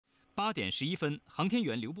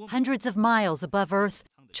Hundreds of miles above Earth,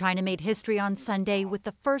 China made history on Sunday with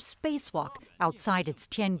the first spacewalk outside its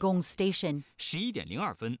Tiangong station.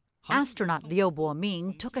 Astronaut Liu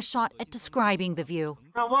Boming took a shot at describing the view.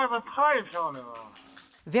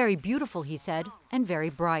 Very beautiful, he said, and very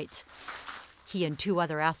bright. He and 2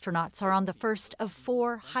 other astronauts are on the first of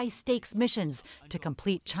 4 high-stakes missions to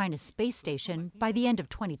complete China's space station by the end of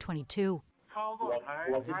 2022.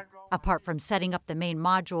 Apart from setting up the main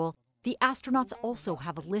module, the astronauts also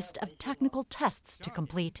have a list of technical tests to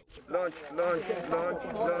complete.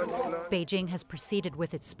 Beijing has proceeded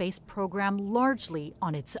with its space program largely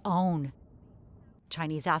on its own.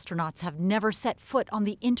 Chinese astronauts have never set foot on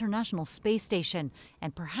the International Space Station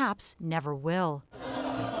and perhaps never will.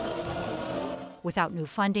 Without new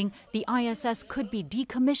funding, the ISS could be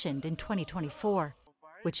decommissioned in 2024,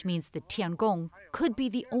 which means the Tiangong could be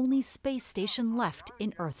the only space station left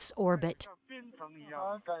in Earth's orbit.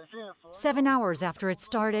 7 hours after it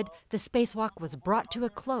started, the spacewalk was brought to a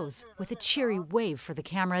close with a cheery wave for the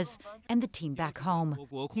cameras and the team back home.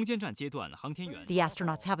 The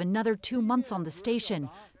astronauts have another 2 months on the station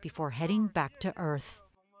before heading back to Earth.